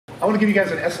I want to give you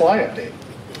guys an SLI update.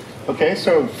 Okay,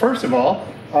 so first of all,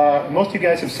 most of you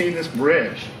guys have seen this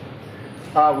bridge.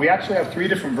 We actually have 3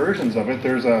 different versions of it.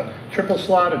 There's a triple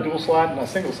slot, a dual slot, and a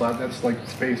single slot. That's like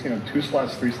space, 2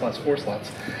 slots, 3 slots, 4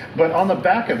 slots. But on the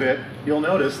back of it, you'll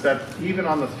notice that even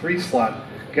on the 3 slot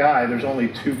guy, there's only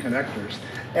 2 connectors.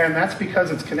 And that's because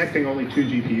it's connecting only 2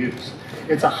 GPUs.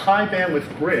 It's a high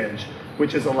bandwidth bridge,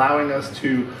 which is allowing us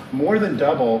to more than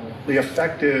double the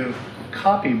effective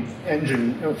copy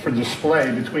engine for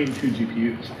display between 2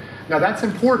 GPUs. Now that's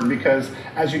important because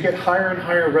as you get higher and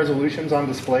higher resolutions on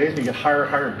displays, and you get higher and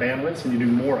higher bandwidths, and you do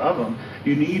more of them,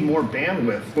 you need more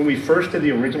bandwidth. When we first did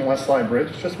the original SLI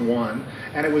Bridge, just one,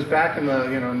 and it was back in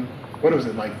the, what was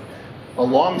it, like a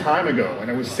long time ago, and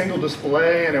it was single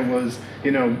display, and it was,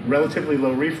 relatively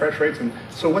low refresh rates. And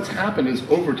so what's happened is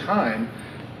over time,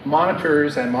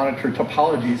 monitors and monitor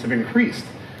topologies have increased.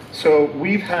 So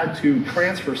we've had to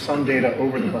transfer some data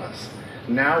over the bus.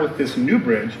 Now with this new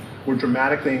bridge, we're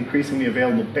dramatically increasing the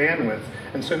available bandwidth,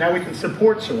 and so now we can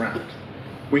support surround.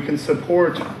 We can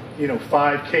support,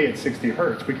 5K at 60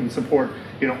 hertz. We can support,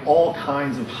 all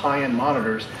kinds of high-end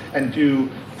monitors and do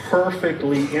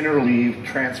perfectly interleaved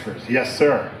transfers. Yes,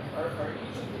 sir. Are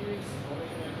each of these only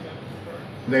connected to 2 cards?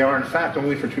 They are in fact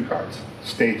only for 2 cards.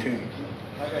 Stay tuned.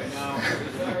 Okay, now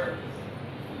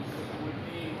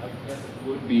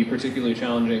would be particularly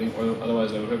challenging, or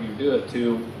otherwise I would hope you do it,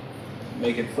 to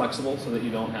make it flexible so that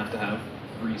you don't have to have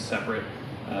 3 separate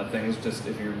things, just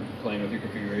if you're playing with your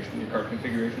configuration, your card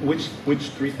configuration. Which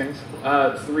 3 things?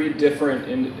 3 different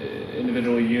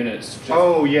individual units.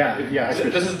 Oh, yeah.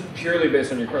 This is purely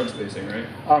based on your card spacing, right?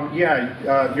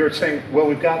 You're saying, well,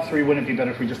 we've got 3, wouldn't it be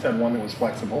better if we just had one that was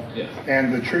flexible? Yeah.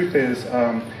 And the truth is,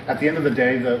 at the end of the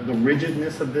day, the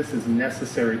rigidness of this is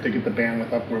necessary to get the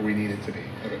bandwidth up where we need it to be.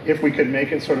 Okay. If we could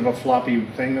make it sort of a floppy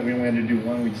thing that we only had to do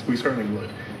one, we certainly would.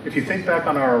 If you think back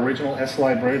on our original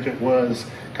SLI Bridge, it was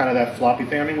kind of that floppy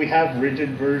thing. I mean, we have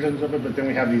rigid versions of it, but then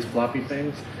we have these floppy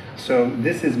things. So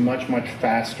this is much, much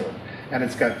faster. And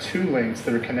it's got 2 links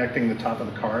that are connecting the top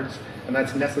of the cards. And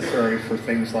that's necessary for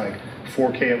things like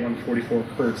 4K at 144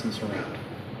 hertz and surround.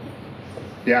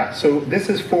 Yeah, so this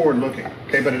is forward-looking,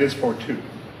 okay, but it is for 2.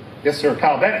 Yes, sir,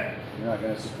 Kyle Bennett. You're not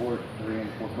going to support 3 and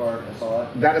 4 card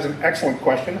SLI? That is an excellent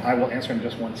question. I will answer in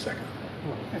just 1 second.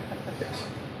 Yes.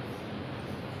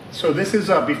 So this is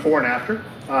before and after.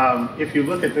 If you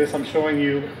look at this, I'm showing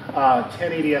you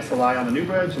 1080 SLI on the new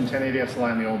bridge and 1080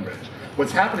 SLI on the old bridge.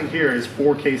 What's happening here is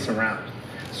 4K surround.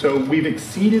 So we've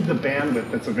exceeded the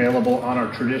bandwidth that's available on our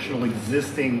traditional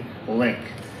existing link.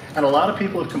 And a lot of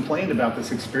people have complained about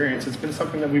this experience. It's been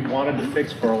something that we've wanted to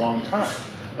fix for a long time.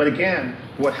 But again,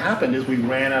 what happened is we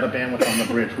ran out of bandwidth on the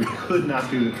bridge. We could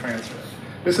not do the transfer.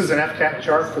 This is an FCAT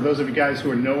chart. For those of you guys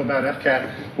who know about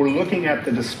FCAT, we're looking at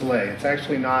the display. It's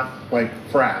actually not like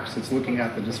fraps. It's looking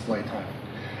at the display time.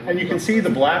 And you can see the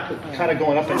black kind of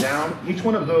going up and down. Each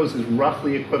one of those is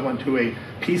roughly equivalent to a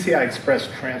PCI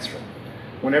Express transfer.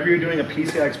 Whenever you're doing a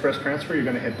PCI Express transfer, you're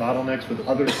going to hit bottlenecks with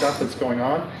other stuff that's going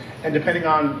on. And depending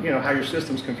on how your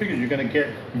system's configured, you're going to get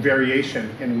variation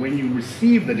in when you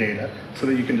receive the data so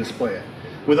that you can display it.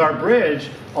 With our bridge,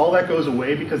 all that goes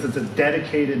away because it's a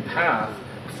dedicated path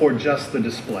for just the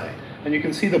display. And you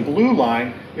can see the blue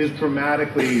line is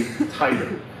dramatically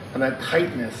tighter. And that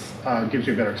tightness gives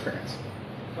you a better experience.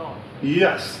 Tom,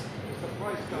 Yes. does the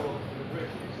price go up for the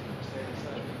bridge using the same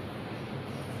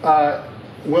setup?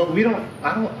 Well,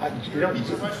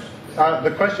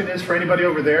 the question is for anybody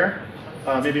over there,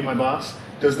 maybe my boss,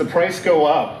 does the price go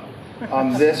up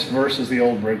on this versus the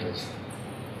old bridges?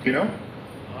 Do you know?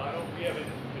 We haven't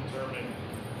determined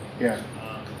Yeah.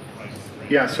 prices.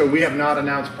 Yeah, so we have not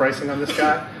announced pricing on this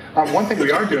guy. One thing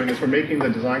we are doing is we're making the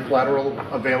design collateral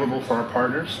available for our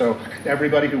partners, so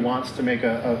everybody who wants to make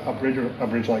a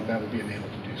bridge like that will be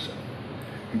enabled to do so,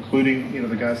 including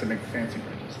the guys that make the fancy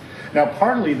bridges. Now,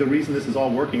 partly the reason this is all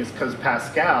working is because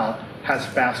Pascal has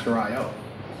faster I/O,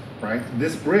 right?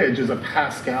 This bridge is a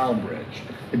Pascal bridge.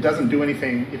 It doesn't do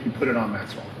anything if you put it on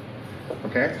Maxwell.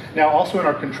 Okay. Now, also in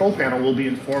our control panel, we'll be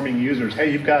informing users,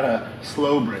 hey, you've got a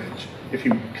slow bridge. If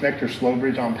you connect your slow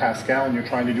bridge on Pascal and you're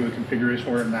trying to do a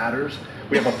configuration where it matters,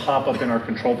 we have a pop-up in our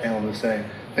control panel to say,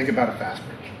 think about a fast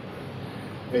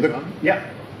bridge. Yeah.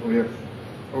 Over here.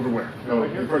 Over where? No,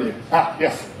 in front of you.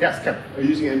 Yes, Kevin. Are you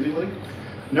using NVLink?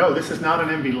 No, this is not an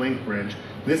NVLink bridge.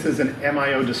 This is an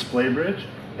MIO display bridge.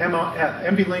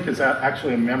 NVLink is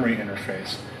actually a memory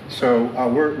interface. So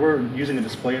we're using a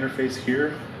display interface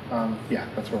here. Yeah,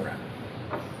 that's where we're at.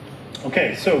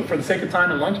 Okay, so for the sake of time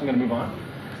and lunch, I'm going to move on.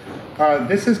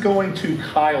 This is going to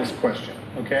Kyle's question,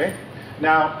 okay?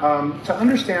 Now, to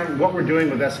understand what we're doing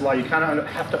with SLI, you kind of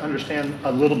have to understand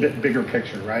a little bit bigger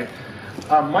picture, right?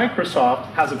 Microsoft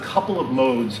has a couple of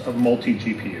modes of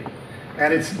multi-GPU,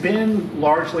 and it's been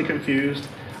largely confused,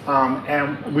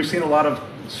 and we've seen a lot of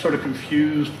sort of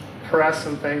confused press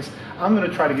and things. I'm going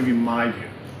to try to give you my view.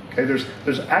 Okay,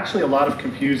 there's actually a lot of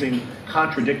confusing,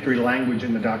 contradictory language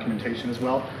in the documentation as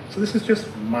well, so this is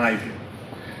just my view.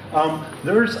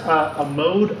 There's a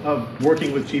mode of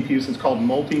working with GPUs that's called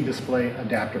multi-display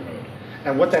adapter mode.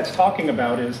 And what that's talking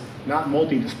about is not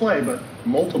multi-display, but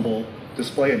multiple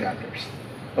display adapters.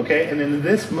 Okay, and in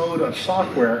this mode of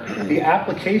software, the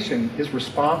application is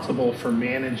responsible for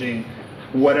managing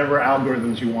whatever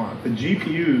algorithms you want. The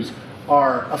GPUs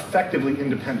are effectively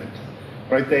independent,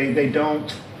 right? They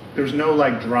don't, there's no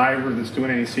like driver that's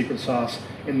doing any secret sauce.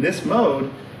 In this mode,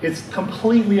 it's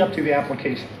completely up to the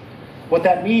application. What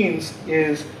that means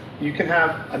is you can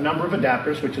have a number of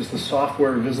adapters, which is the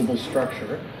software visible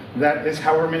structure, that is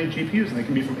however many GPUs, and they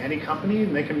can be from any company,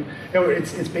 and they can,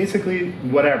 it's basically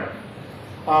whatever.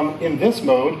 In this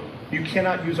mode, you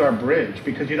cannot use our bridge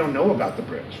because you don't know about the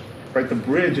bridge, right? The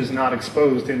bridge is not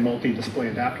exposed in multi-display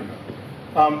adapter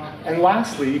mode. And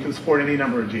lastly, you can support any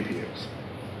number of GPUs.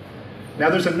 Now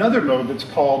there's another mode that's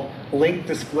called linked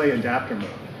display adapter mode.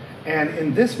 And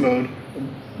in this mode,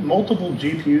 multiple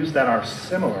GPUs that are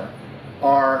similar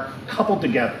are coupled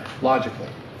together logically.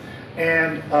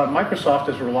 And Microsoft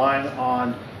is relying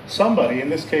on somebody, in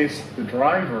this case the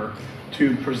driver,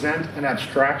 to present an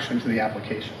abstraction to the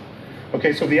application.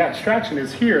 Okay, so the abstraction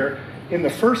is here in the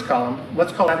first column.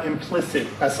 Let's call that implicit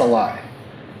SLI.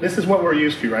 This is what we're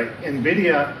used to, right?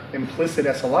 NVIDIA implicit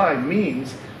SLI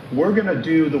means we're going to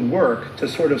do the work to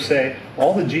sort of say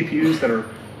all the GPUs that are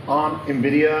on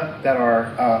NVIDIA that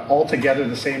are all together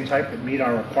the same type that meet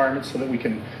our requirements so that we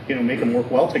can make them work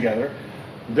well together,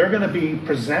 they're going to be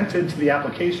presented to the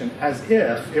application as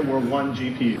if it were one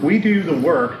GPU. We do the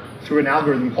work through an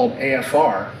algorithm called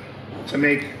AFR to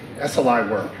make SLI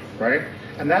work, right?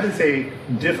 And that is a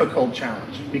difficult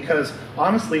challenge because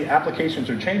honestly, applications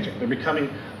are changing. They're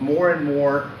becoming more and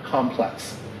more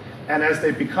complex. And as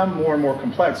they become more and more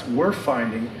complex, we're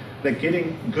finding that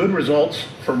getting good results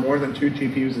for more than 2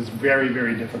 GPUs is very,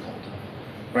 very difficult,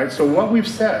 right? So what we've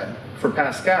said for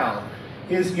Pascal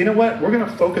is, you know what, we're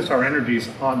gonna focus our energies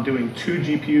on doing 2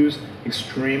 GPUs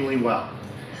extremely well.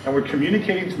 And we're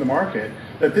communicating to the market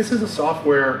that this is a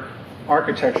software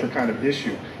architecture kind of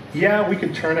issue. Yeah, we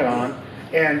could turn it on,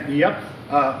 and yep,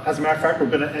 as a matter of fact, we're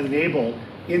gonna enable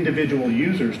individual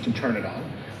users to turn it on.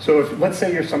 So if, let's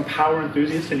say you're some power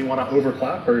enthusiast and you want to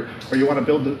overclock, or you want to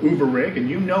build the Uber rig and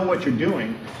you know what you're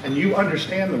doing and you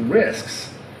understand the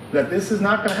risks that this is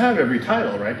not going to have every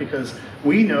title, right? Because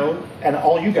we know, and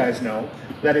all you guys know,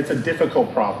 that it's a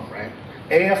difficult problem, right?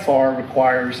 AFR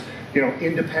requires,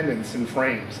 independence in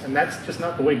frames, and that's just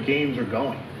not the way games are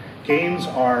going. Games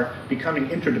are becoming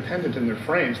interdependent in their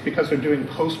frames because they're doing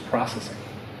post-processing.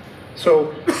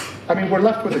 So, I mean, we're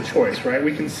left with a choice, right?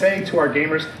 We can say to our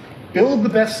gamers, build the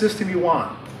best system you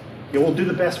want. We'll do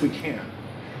the best we can.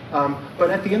 But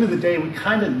at the end of the day, we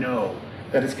kind of know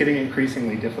that it's getting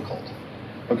increasingly difficult.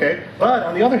 Okay? But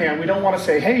on the other hand, we don't want to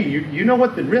say, hey, you know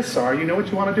what the risks are, you know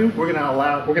what you want to do, we're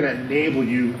going to enable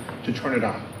you to turn it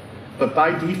on. But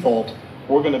by default,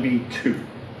 we're going to be 2.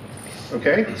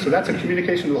 Okay? So that's a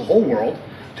communication to the whole world,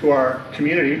 to our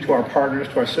community, to our partners,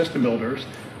 to our system builders.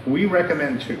 We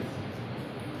recommend 2.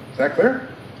 Is that clear?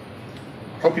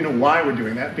 Hope you know why we're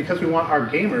doing that, because we want our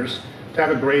gamers to have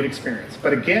a great experience.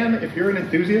 But again, if you're an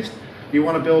enthusiast, you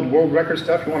want to build world record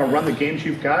stuff, you want to run the games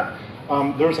you've got,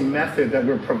 there's a method that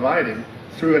we're providing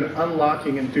through an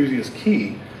unlocking enthusiast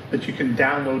key that you can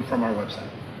download from our website.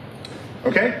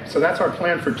 Okay, so that's our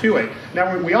plan for 2.8.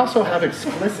 Now we also have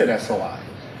explicit SLI.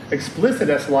 Explicit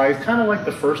SLI is kind of like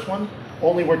the first one,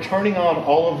 only we're turning on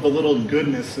all of the little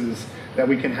goodnesses that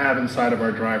we can have inside of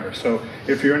our driver. So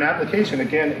if you're an application,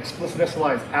 again, explicit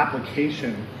SLI is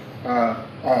application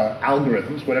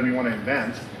algorithms, whatever you want to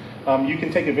invent. You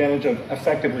can take advantage of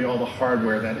effectively all the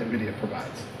hardware that NVIDIA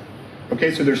provides.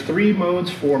 Okay, so there's 3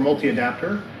 modes for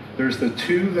multi-adapter. There's the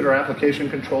 2 that are application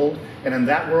controlled, and in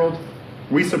that world,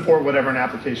 we support whatever an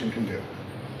application can do.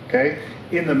 Okay?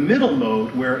 In the middle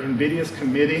mode, where NVIDIA's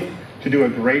committing to do a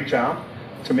great job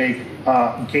to make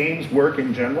games work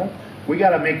in general, we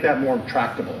got to make that more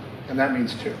tractable, and that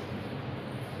means 2.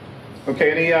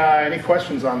 Okay, any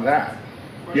questions on that?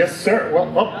 Yes, sir.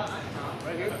 Well,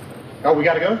 oh, we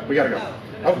got to go? We got to go.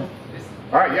 Oh,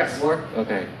 all right, yes.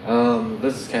 Okay,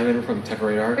 this is Kevin from Tech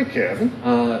Radar. Hey, Kevin.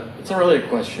 It's not really a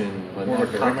question, but More not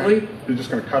like a directly. comment? You're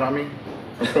just going to cut on me?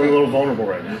 I'm feeling a little vulnerable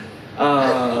right now.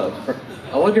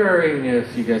 I'm wondering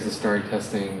if you guys have started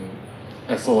testing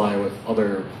SLI with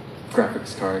other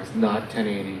graphics cards, not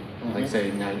 1080, like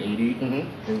say 980,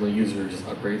 and the user just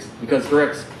upgrades? Because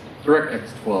DirectX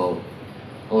 12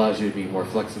 allows you to be more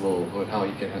flexible with how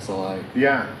you can SLI.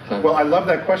 Yeah. Well, I love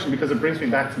that question because it brings me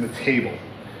back to the table.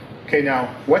 Okay,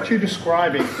 now what you're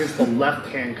describing is the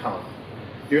left-hand column.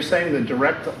 You're saying the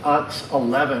DirectX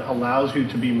 11 allows you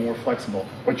to be more flexible.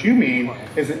 What you mean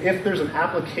is that if there's an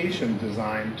application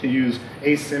designed to use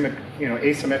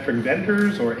asymmetric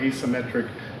vendors or asymmetric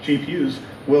GPUs,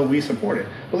 will we support it?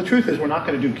 Well, the truth is we're not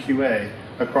going to do QA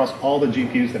across all the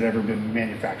GPUs that have ever been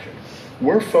manufactured.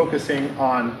 We're focusing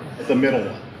on the middle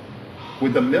one.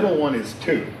 With the middle one is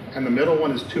 2, and the middle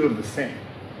one is 2 of the same.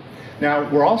 Now,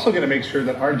 we're also going to make sure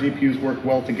that our GPUs work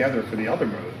well together for the other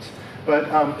modes. But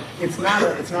it's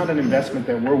not an investment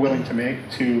that we're willing to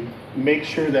make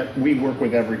sure that we work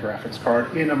with every graphics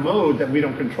card in a mode that we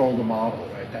don't control the model,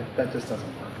 right? That just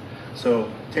doesn't work.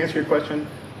 So to answer your question,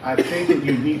 I think that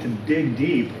you need to dig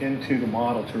deep into the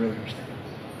model to really understand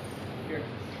it.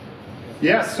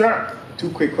 Yes, sir.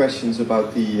 2 quick questions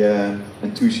about the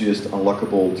enthusiast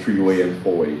unlockable 3-way and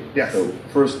 4-way. Yes. So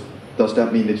first, does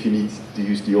that mean that you need to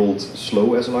use the old slow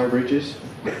SLI bridges?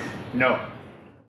 No.